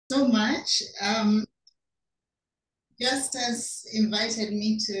so much. Justus invited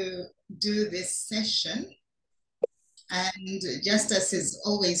me to do this session, and Justus is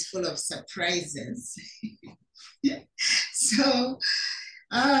always full of surprises. So,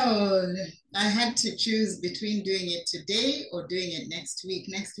 oh, I had to choose between doing it today or doing it next week.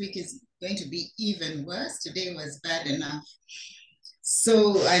 Next week is going to be even worse. Today was bad enough.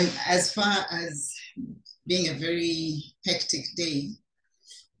 So I'm as far as being a very hectic day.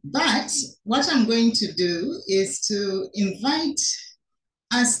 But what I'm going to do is to invite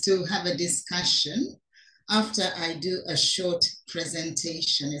us to have a discussion after I do a short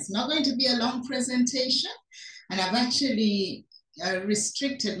presentation. It's not going to be a long presentation, and I've actually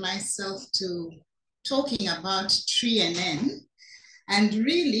restricted myself to talking about Tre-En-En, and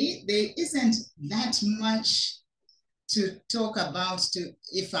really there isn't that much to talk about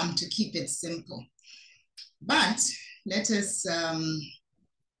if I'm to keep it simple. But let us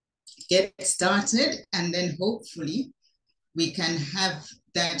get started, and then hopefully we can have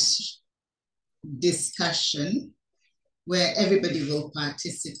that discussion where everybody will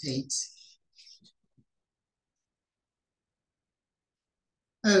participate.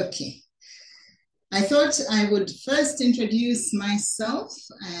 Okay. I thought I would first introduce myself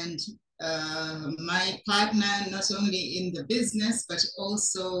and my partner, not only in the business, but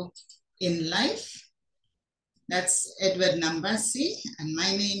also in life. That's Edward Nambassi, and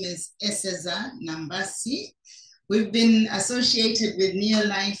my name is Eseza Nambassi. We've been associated with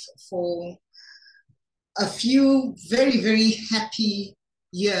Neolife for a few very, very happy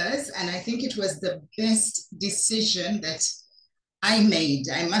years, and I think it was the best decision that I made.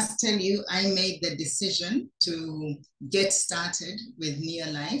 I must tell you, I made the decision to get started with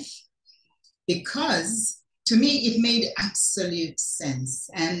Neolife because to me, it made absolute sense.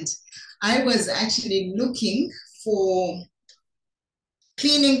 And I was actually looking for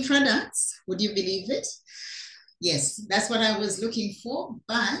cleaning products. Would you believe it? Yes, that's what I was looking for.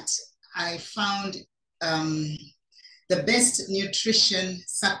 But I found the best nutrition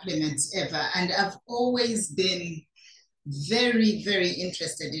supplements ever. And I've always been very, very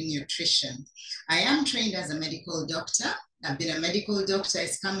interested in nutrition. I am trained as a medical doctor. I've been a medical doctor.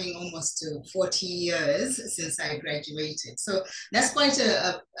 It's coming almost to 40 years since I graduated. So that's quite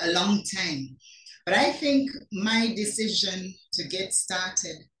a long time. But I think my decision to get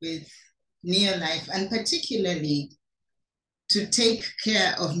started with Neolife, and particularly to take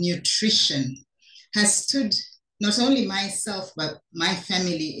care of nutrition, has stood not only myself, but my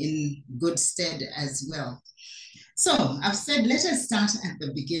family in good stead as well. So I've said, let us start at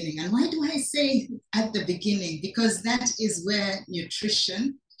the beginning. And why do I say at the beginning? Because that is where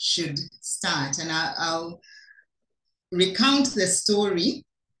nutrition should start. And I'll recount the story.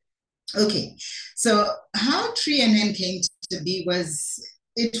 Okay, so how Tre-En-En came to be was,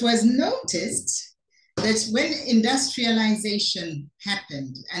 it was noticed that when industrialization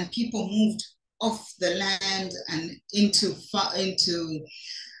happened and people moved off the land and into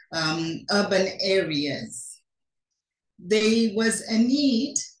urban areas, there was a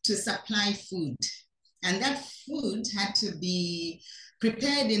need to supply food, and that food had to be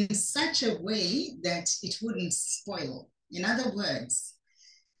prepared in such a way that it wouldn't spoil. In other words,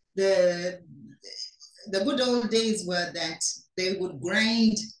 the good old days were that they would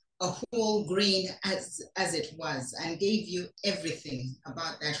grind a whole grain as it was and gave you everything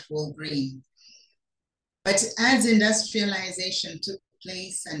about that whole grain. But as industrialization took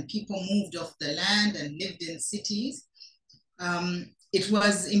place and people moved off the land and lived in cities, it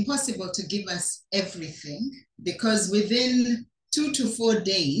was impossible to give us everything, because within 2 to 4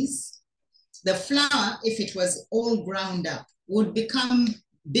 days, the flour, if it was all ground up, would become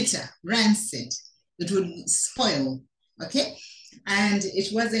bitter, rancid. It would spoil, okay? And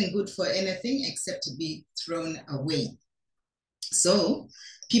it wasn't good for anything except to be thrown away. So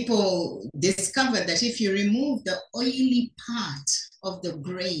people discovered that if you remove the oily part of the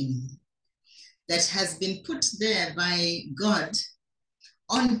grain that has been put there by God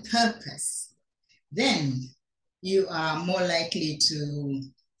on purpose, then you are more likely to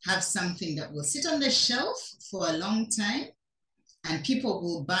have something that will sit on the shelf for a long time and people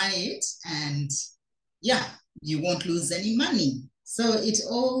will buy it, and yeah, you won't lose any money. So it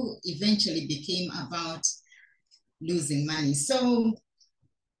all eventually became about losing money. So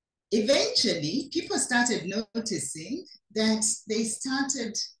eventually people started noticing that they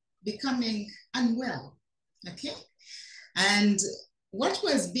started becoming unwell, okay? And what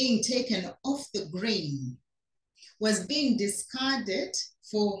was being taken off the grain was being discarded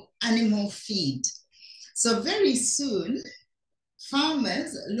for animal feed. So very soon,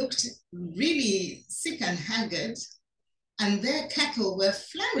 farmers looked really sick and haggard and their cattle were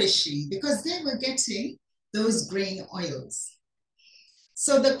flourishing because they were getting those grain oils.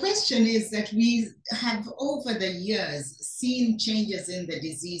 So the question is that we have over the years seen changes in the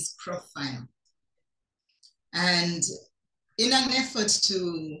disease profile. And in an effort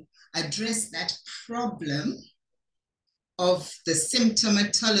to address that problem of the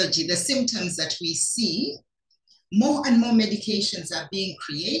symptomatology, the symptoms that we see, more and more medications are being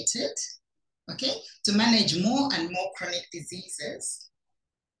created, okay, to manage more and more chronic diseases.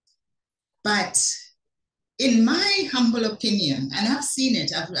 But in my humble opinion, and I've seen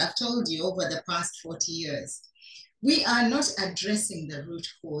it, I've told you over the past 40 years, we are not addressing the root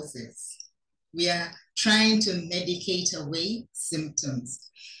causes. We are trying to medicate away symptoms.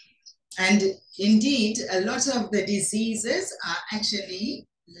 And indeed, a lot of the diseases are actually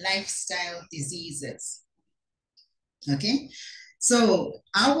lifestyle diseases. Okay, so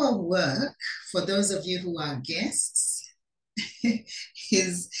our work, for those of you who are guests,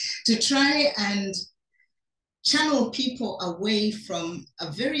 is to try and channel people away from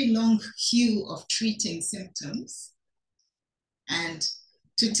a very long queue of treating symptoms and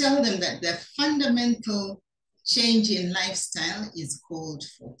to tell them that the fundamental change in lifestyle is called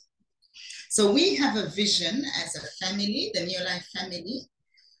for. So we have a vision as a family, the Neolife family,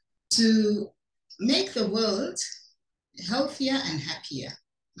 to make the world healthier and happier,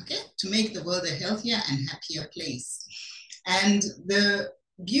 okay? To make the world a healthier and happier place. And the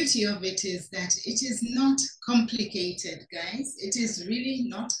beauty of it is that it is not complicated, guys. It is really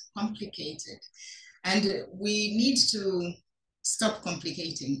not complicated. And we need to stop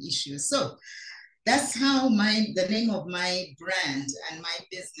complicating issues. So that's how the name of my brand and my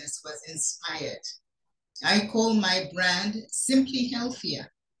business was inspired. I call my brand Simply Healthier,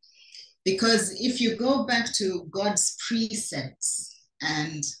 because if you go back to God's precepts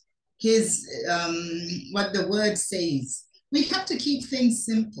and his what the word says, we have to keep things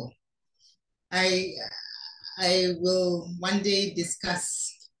simple. I will one day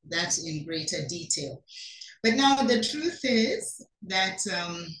discuss that in greater detail. But now the truth is that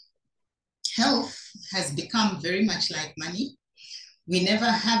health has become very much like money. We never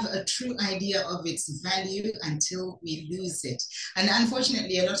have a true idea of its value until we lose it. And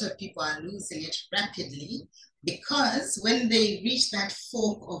unfortunately, a lot of people are losing it rapidly because when they reach that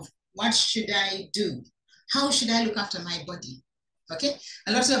fork of what should I do? How should I look after my body? Okay,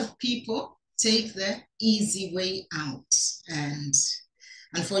 a lot of people take the easy way out. And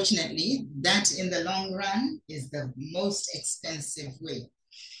unfortunately, that in the long run is the most expensive way.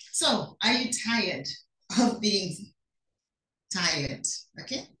 So are you tired of being tired?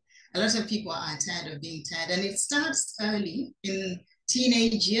 Okay, a lot of people are tired of being tired, and it starts early in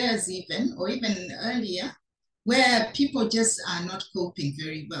teenage years even, or even earlier, where people just are not coping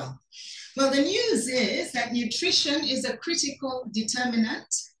very well. Well, the news is that nutrition is a critical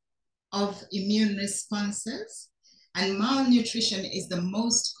determinant of immune responses, and malnutrition is the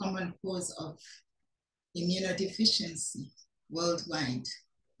most common cause of immunodeficiency worldwide.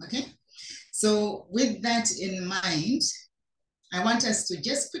 Okay, so with that in mind, I want us to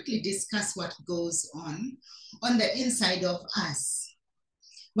just quickly discuss what goes on the inside of us.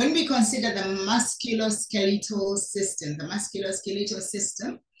 When we consider the musculoskeletal system,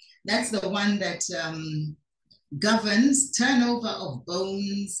 that's the one that governs turnover of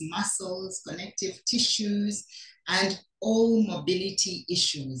bones, muscles, connective tissues, and all mobility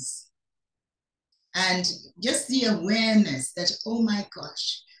issues. And just the awareness that, oh my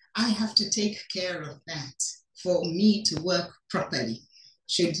gosh, I have to take care of that for me to work properly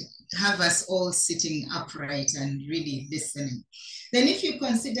should have us all sitting upright and really listening. Then if you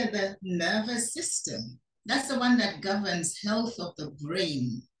consider the nervous system, that's the one that governs health of the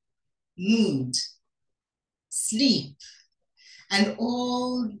brain, mood, sleep, and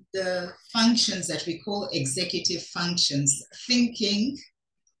all the functions that we call executive functions, thinking,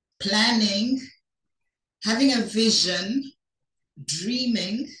 planning, having a vision,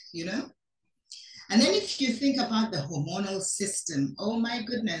 dreaming, you know. And then if you think about the hormonal system, oh my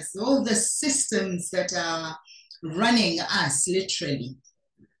goodness, all the systems that are running us literally.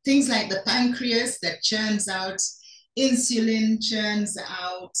 Things like the pancreas that churns out insulin, churns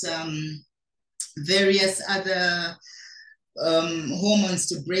out various other hormones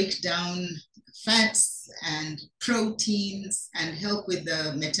to break down fats and proteins and help with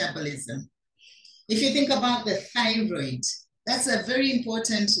the metabolism. If you think about the thyroid, that's a very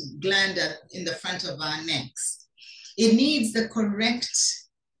important gland in the front of our necks. It needs the correct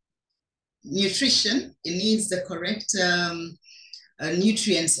nutrition. It needs the correct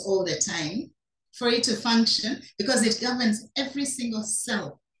nutrients all the time for it to function, because it governs every single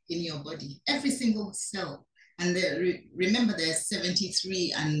cell in your body, every single cell. And remember, there's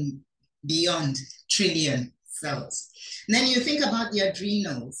 73 and beyond trillion cells. And then you think about the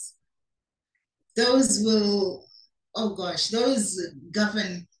adrenals. Those will, oh gosh, those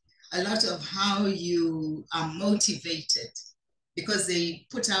govern a lot of how you are motivated, because they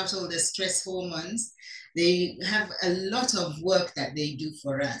put out all the stress hormones. They have a lot of work that they do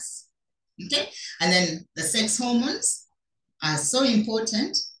for us. Okay? And then the sex hormones are so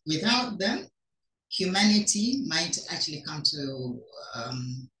important. Without them, humanity might actually come to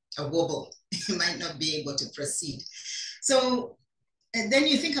a wobble. You might not be able to proceed. So then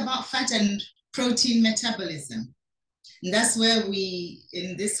you think about fat and protein metabolism. And that's where we,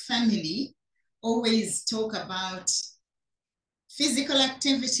 in this family, always talk about physical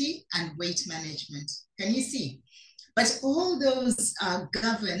activity and weight management. Can you see? But all those are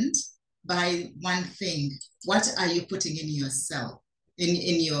governed by one thing. What are you putting in your cell?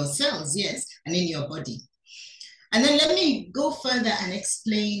 In your cells, yes, and in your body. And then let me go further and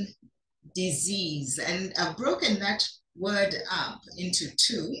explain disease. And I've broken that word up into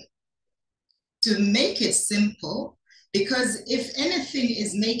two to make it simple, because if anything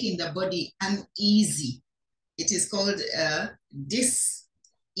is making the body uneasy, it is called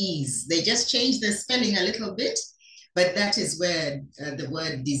dis-ease. They just change the spelling a little bit, but that is where the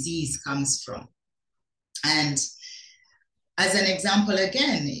word disease comes from. And as an example,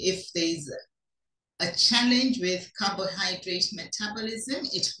 again, if there's a challenge with carbohydrate metabolism,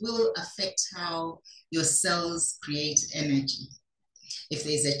 it will affect how your cells create energy. If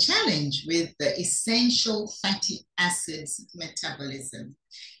there's a challenge with the essential fatty acids metabolism,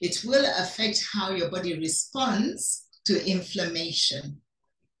 it will affect how your body responds to inflammation.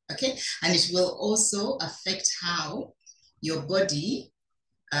 Okay, and it will also affect how your body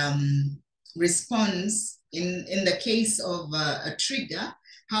responds in the case of a trigger,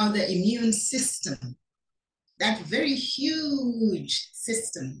 how the immune system, that very huge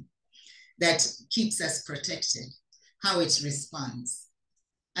system that keeps us protected, how it responds.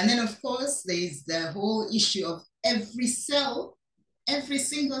 And then, of course, there's the whole issue of every cell, every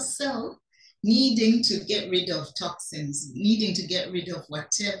single cell needing to get rid of toxins, needing to get rid of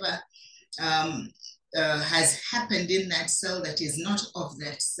whatever has happened in that cell that is not of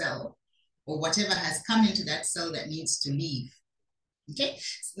that cell, or whatever has come into that cell that needs to leave. Okay,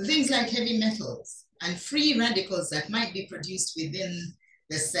 so things like heavy metals and free radicals that might be produced within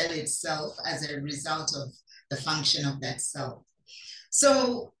the cell itself as a result of the function of that cell.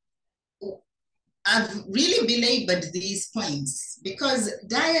 So I've really belabored these points because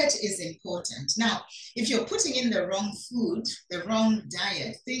diet is important. Now, if you're putting in the wrong food, the wrong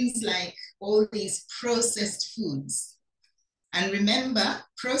diet, things like all these processed foods, and remember,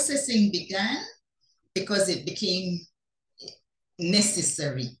 processing began because it became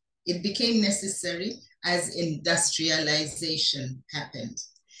necessary. It became necessary as industrialization happened.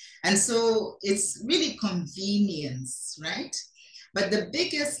 And so it's really convenience, right? But the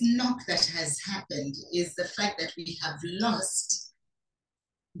biggest knock that has happened is the fact that we have lost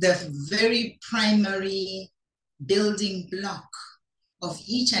the very primary building block of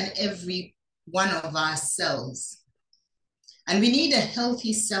each and every one of our cells. And we need a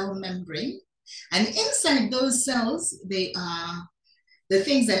healthy cell membrane. And inside those cells, they are the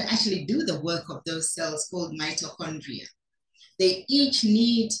things that actually do the work of those cells called mitochondria. They each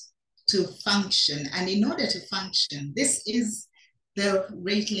need to function. And in order to function, this is the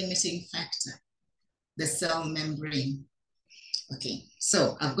rate limiting factor, the cell membrane. Okay,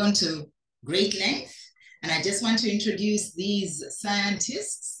 so I've gone to great length, and I just want to introduce these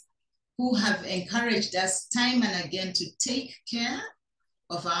scientists who have encouraged us time and again to take care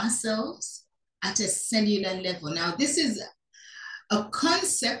of ourselves at a cellular level. Now, this is a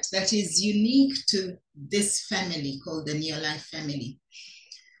concept that is unique to this family called the Neolife family.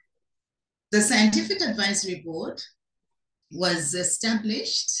 The Scientific Advisory Board was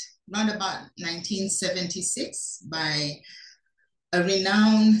established around about 1976 by a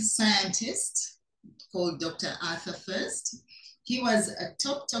renowned scientist called Dr. Arthur First. He was a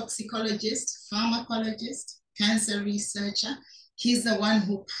top toxicologist, pharmacologist, cancer researcher. He's the one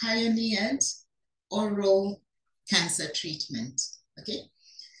who pioneered oral cancer treatment, okay?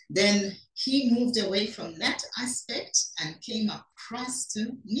 Then he moved away from that aspect and came across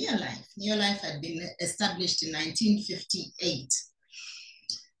to Neolife. Neolife had been established in 1958.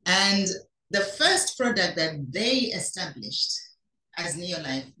 And the first product that they established as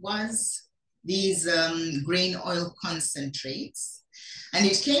Neolife was these grain oil concentrates. And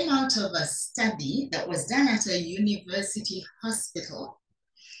it came out of a study that was done at a university hospital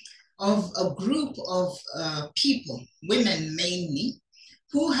of a group of people, women mainly,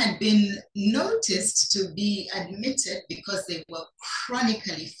 who had been noticed to be admitted because they were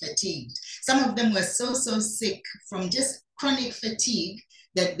chronically fatigued. Some of them were so sick from just chronic fatigue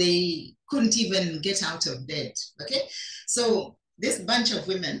that they couldn't even get out of bed, okay? So this bunch of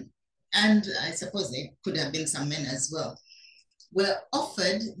women, and I suppose they could have been some men as well, were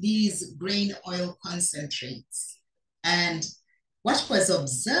offered these grain oil concentrates. And what was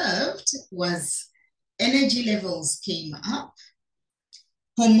observed was energy levels came up,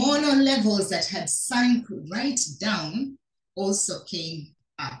 hormonal levels that had sunk right down also came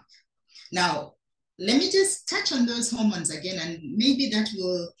up. Now, let me just touch on those hormones again, and maybe that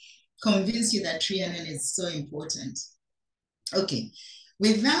will convince you that Tre-En-En is so important. Okay,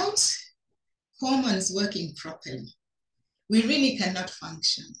 without hormones working properly, we really cannot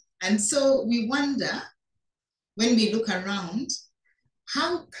function. And so we wonder, when we look around,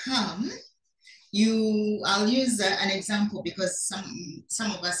 how come I'll use an example because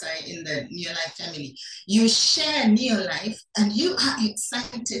some of us are in the Neolife family. You share Neolife and you are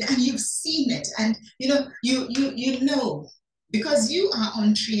excited and you've seen it, and you know because you are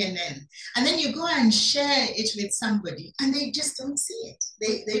on Tre-En-En, and then you go and share it with somebody and they just don't see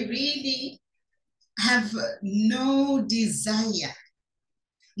it. They really have no desire,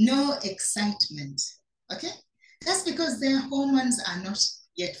 no excitement. Okay, that's because their hormones are not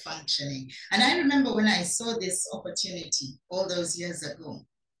yet functioning. And I remember when I saw this opportunity all those years ago,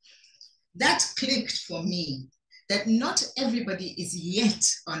 that clicked for me that not everybody is yet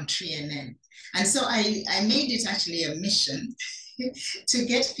on Tre-En-En. And so I made it actually a mission to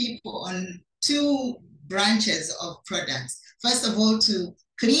get people on two branches of products. First of all, to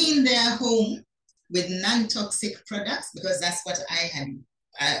clean their home with non-toxic products, because that's what I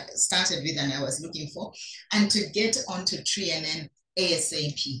had started with and I was looking for, and to get onto Tre-En-En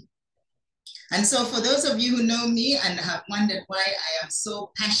ASAP. And so for those of you who know me and have wondered why I am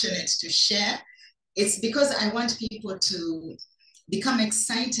so passionate to share, it's because I want people to become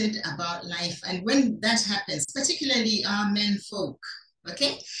excited about life. And when that happens, particularly our men folk,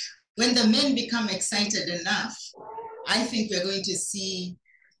 okay? When the men become excited enough, I think we're going to see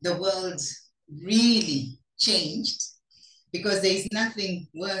the world really changed, because there is nothing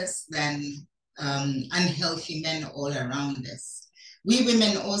worse than unhealthy men all around us. We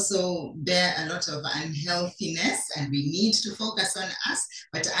women also bear a lot of unhealthiness and we need to focus on us,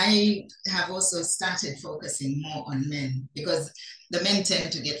 but I have also started focusing more on men because the men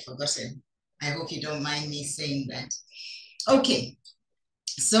tend to get forgotten. I hope you don't mind me saying that. Okay,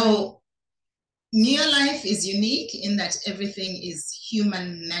 so Neolife is unique in that everything is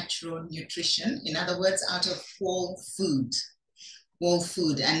human natural nutrition. In other words, out of whole food.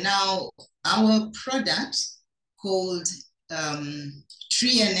 And now our product called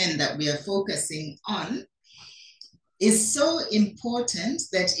Tre-En-En that we are focusing on is so important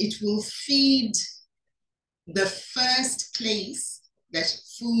that it will feed the first place that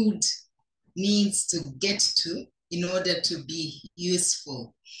food needs to get to in order to be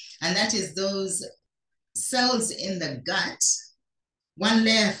useful. And that is those cells in the gut, one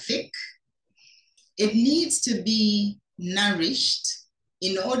layer thick. It needs to be nourished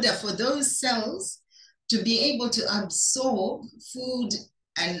in order for those cells to be able to absorb food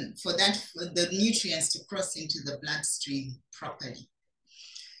and for the nutrients to cross into the bloodstream properly.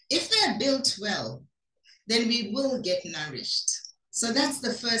 If they're built well, then we will get nourished. So that's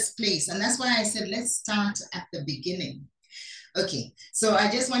the first place. And that's why I said, let's start at the beginning. Okay, so I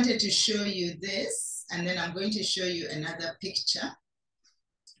just wanted to show you this, and then I'm going to show you another picture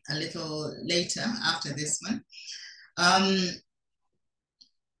a little later after this one.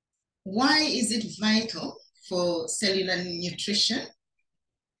 Why is it vital for cellular nutrition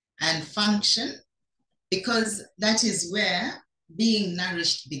and function? Because that is where being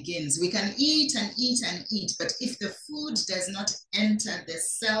nourished begins. We can eat and eat and eat, but if the food does not enter the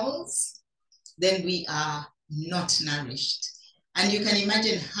cells, then we are not nourished. And you can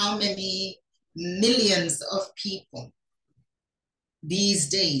imagine how many millions of people these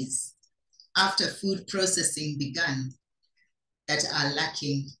days, after food processing began, that are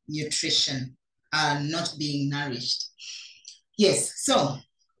lacking nutrition, are not being nourished. Yes, so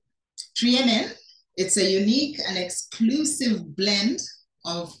Tre-En-En, it's a unique and exclusive blend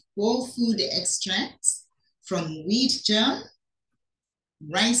of whole food extracts from wheat germ,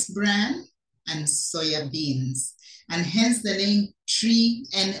 rice bran, and soya beans. And hence the name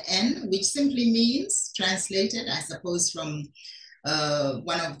Tre-En-En, which simply means, translated, I suppose, from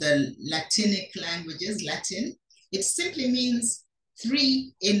one of the Latinic languages, Latin, it simply means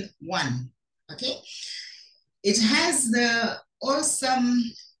 3 in 1, okay? It has the awesome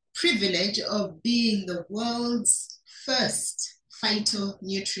privilege of being the world's first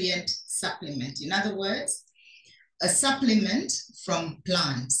phytonutrient supplement. In other words, a supplement from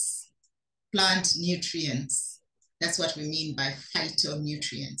plants, plant nutrients. That's what we mean by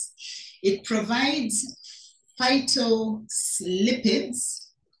phytonutrients. It provides phytolipids.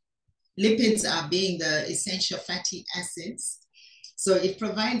 Lipids are being the essential fatty acids. So it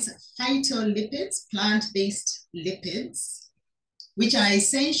provides phytolipids, plant-based lipids, which are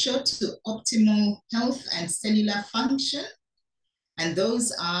essential to optimal health and cellular function. And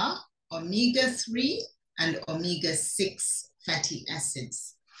those are omega-3 and omega-6 fatty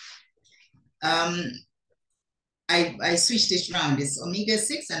acids. I switched it around. It's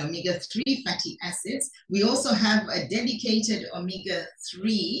omega-6 and omega-3 fatty acids. We also have a dedicated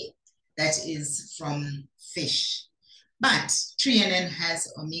omega-3 that is from fish. But Tre-En-En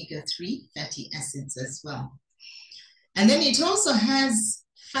has omega-3 fatty acids as well. And then it also has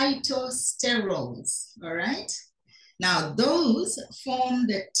phytosterols, all right? Now, those form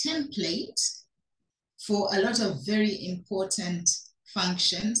the template for a lot of very important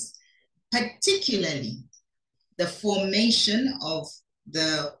functions, particularly the formation of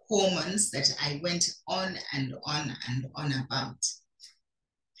the hormones that I went on and on and on about.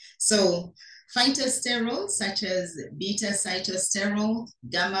 So phytosterols such as beta-cytosterol,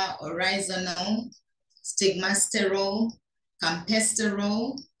 gamma-oryzanol, stigmasterol,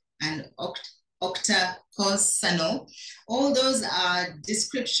 campesterol, and octacosanol, all those are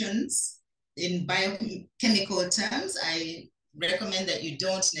descriptions in biochemical terms. I recommend that you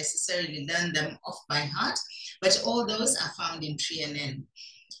don't necessarily learn them off by heart, but all those are found in Tre-En-En.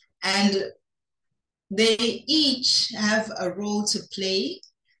 And they each have a role to play,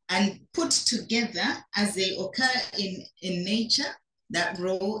 and put together as they occur in nature, that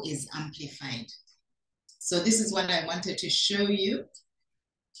role is amplified. So this is what I wanted to show you.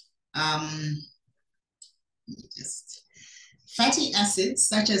 Fatty acids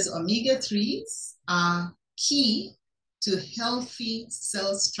such as omega-3s are key to healthy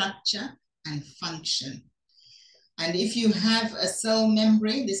cell structure and function. And if you have a cell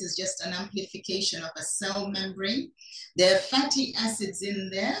membrane, this is just an amplification of a cell membrane. There are fatty acids in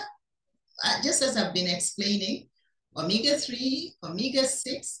there, just as I've been explaining, omega-3,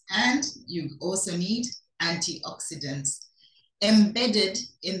 omega-6, and you also need antioxidants embedded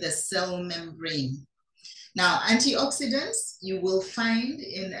in the cell membrane. Now, antioxidants you will find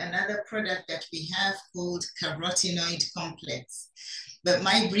in another product that we have called carotenoid complex. But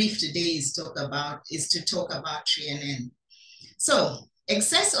my brief today is to talk about Tre-En-En. So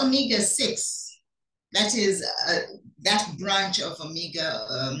excess omega-6, that is that branch of omega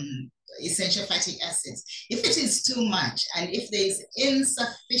essential fatty acids. If it is too much, and if there is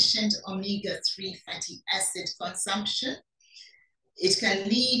insufficient omega-3 fatty acid consumption, it can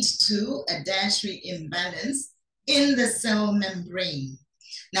lead to a dietary imbalance in the cell membrane.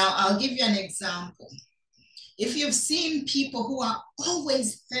 Now, I'll give you an example. If you've seen people who are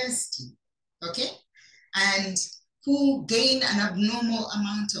always thirsty, okay, and who gain an abnormal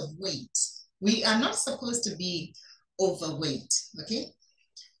amount of weight, we are not supposed to be overweight, okay?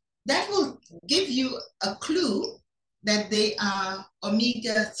 That will give you a clue that they are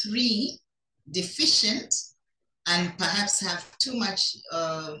omega-3 deficient and perhaps have too much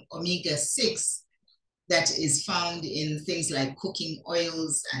omega-6 that is found in things like cooking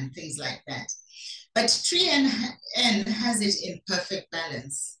oils and things like that. But Tre-En-En has it in perfect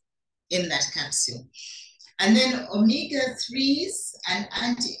balance in that capsule. And then omega-3s and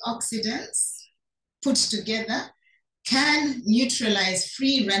antioxidants put together can neutralize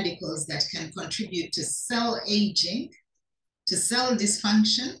free radicals that can contribute to cell aging, to cell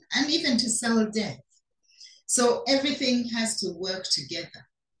dysfunction, and even to cell death. So everything has to work together.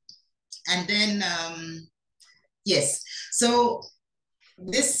 And then, yes, so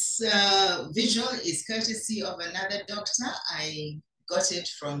this visual is courtesy of another doctor. I got it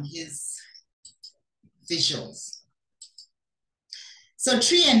from his visuals. So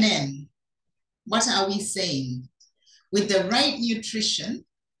Tre-En-En, what are we saying? With the right nutrition,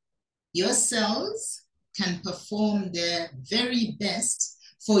 your cells can perform their very best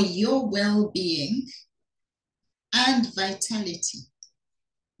for your well-being and vitality,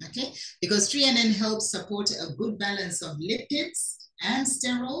 okay? Because Tre-En-En helps support a good balance of lipids and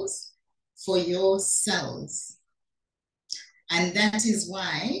sterols for your cells. And that is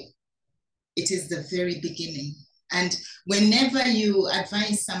why it is the very beginning. And whenever you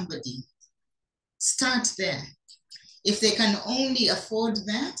advise somebody, start there. If they can only afford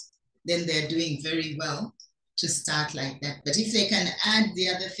that, then they're doing very well to start like that. But if they can add the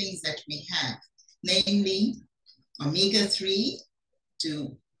other things that we have, namely omega-3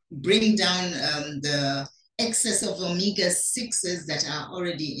 to bring down the excess of omega-6s that are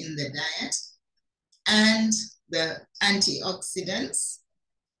already in the diet, and the antioxidants,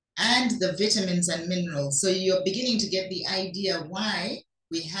 and the vitamins and minerals. So you're beginning to get the idea why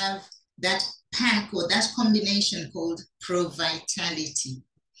we have that pack or that combination called Pro Vitality.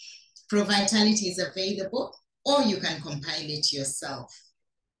 Pro Vitality is available, or you can compile it yourself.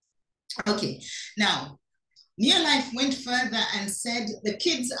 Okay, now, Neolife went further and said the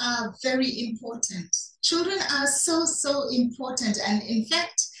kids are very important. Children are so, so important. And in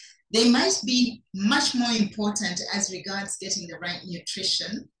fact, they might be much more important as regards getting the right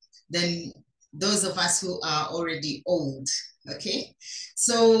nutrition than those of us who are already old, okay?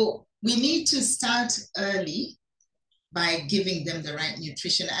 So we need to start early by giving them the right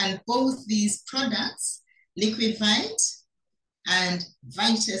nutrition. And both these products, Liquid Vite and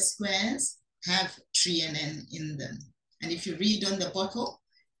Vita Squares, have Tre-En-En in them. And if you read on the bottle,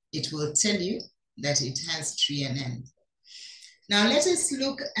 it will tell you that it has Tre-En-En. Now let us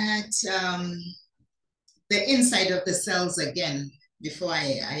look at the inside of the cells again before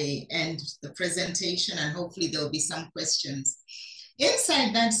I end the presentation, and hopefully there'll be some questions.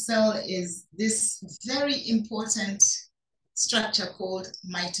 Inside that cell is this very important structure called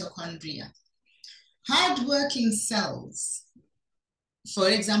mitochondria. Hardworking cells, for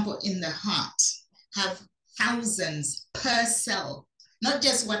example, in the heart, have thousands per cell, not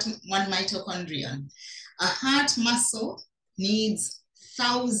just one mitochondrion. A heart muscle needs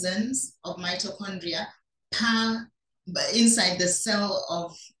thousands of mitochondria inside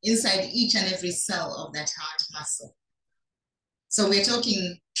inside each and every cell of that heart muscle. So we're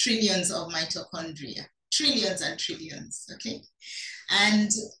talking trillions of mitochondria, trillions and trillions, okay? And,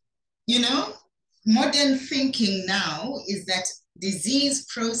 you know, modern thinking now is that disease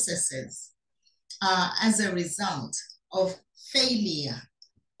processes are as a result of failure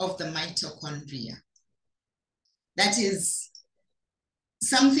of the mitochondria. That is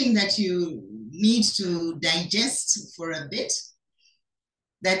something that you need to digest for a bit,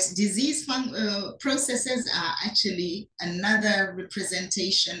 that disease processes are actually another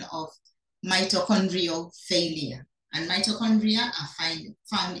representation of mitochondrial failure. And mitochondria are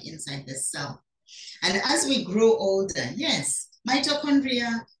found inside the cell. And as we grow older, yes,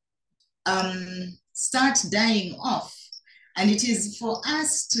 mitochondria start dying off. And it is for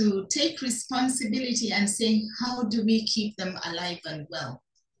us to take responsibility and say, how do we keep them alive and well?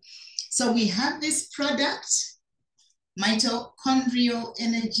 So we have this product, mitochondrial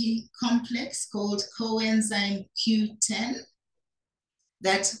energy complex called coenzyme Q10,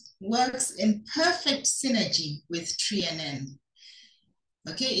 that works in perfect synergy with Tre-En-En.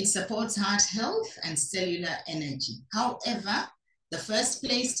 Okay, it supports heart health and cellular energy. However, the first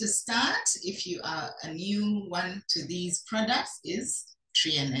place to start, if you are a new one to these products, is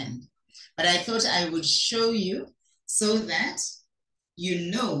Tre-En-En. But I thought I would show you so that you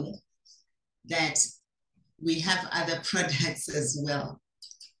know that we have other products as well,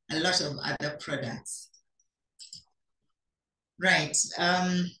 a lot of other products. Right,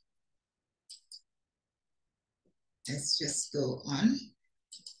 let's just go on.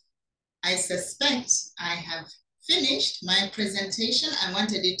 I suspect I have finished my presentation. I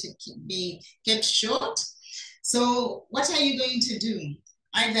wanted it to be kept short. So what are you going to do?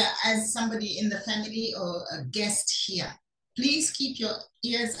 Either as somebody in the family or a guest here, please keep your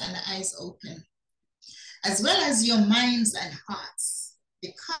ears and eyes open, as well as your minds and hearts,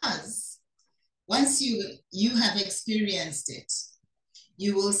 because once you have experienced it,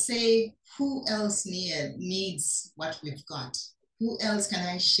 you will say, who else needs what we've got? Who else can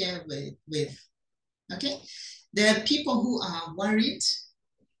I share with? Okay, there are people who are worried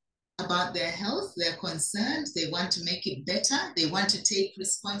about their health, they're concerned, they want to make it better, they want to take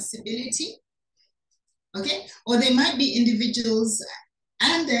responsibility, okay? Or they might be individuals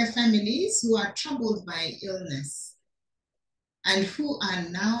and their families who are troubled by illness and who are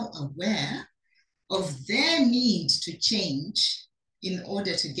now aware of their need to change in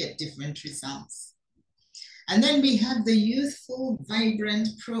order to get different results. And then we have the youthful, vibrant,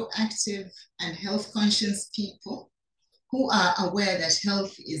 proactive, and health-conscious people who are aware that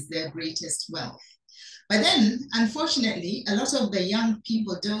health is their greatest wealth. But then, unfortunately, a lot of the young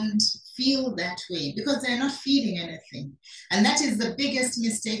people don't feel that way because they're not feeling anything. And that is the biggest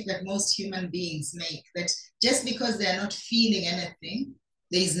mistake that most human beings make, that just because they're not feeling anything,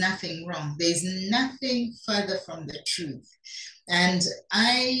 there is nothing wrong. There is nothing further from the truth. And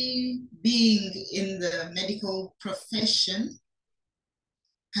I, being in the medical profession,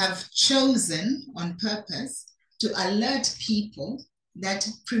 have chosen on purpose to alert people that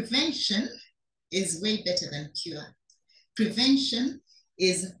prevention is way better than cure. Prevention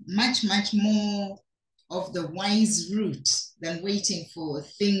is much, much more of the wise route than waiting for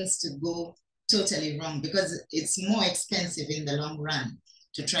things to go totally wrong, because it's more expensive in the long run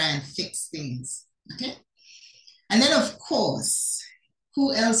to try and fix things, okay? And then, of course,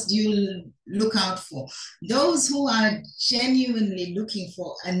 who else do you look out for? Those who are genuinely looking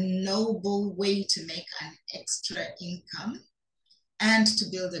for a noble way to make an extra income and to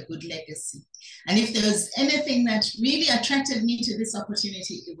build a good legacy. And if there was anything that really attracted me to this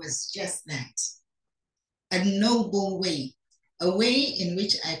opportunity, it was just that. A noble way, a way in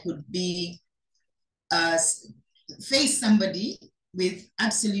which I could be face somebody with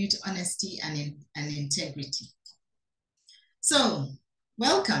absolute honesty and integrity. So,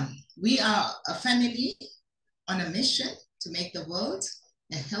 welcome. We are a family on a mission to make the world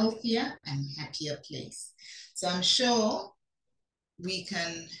a healthier and happier place. So I'm sure we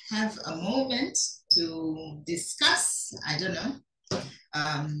can have a moment to discuss. I don't know.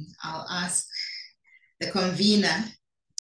 I'll ask the convener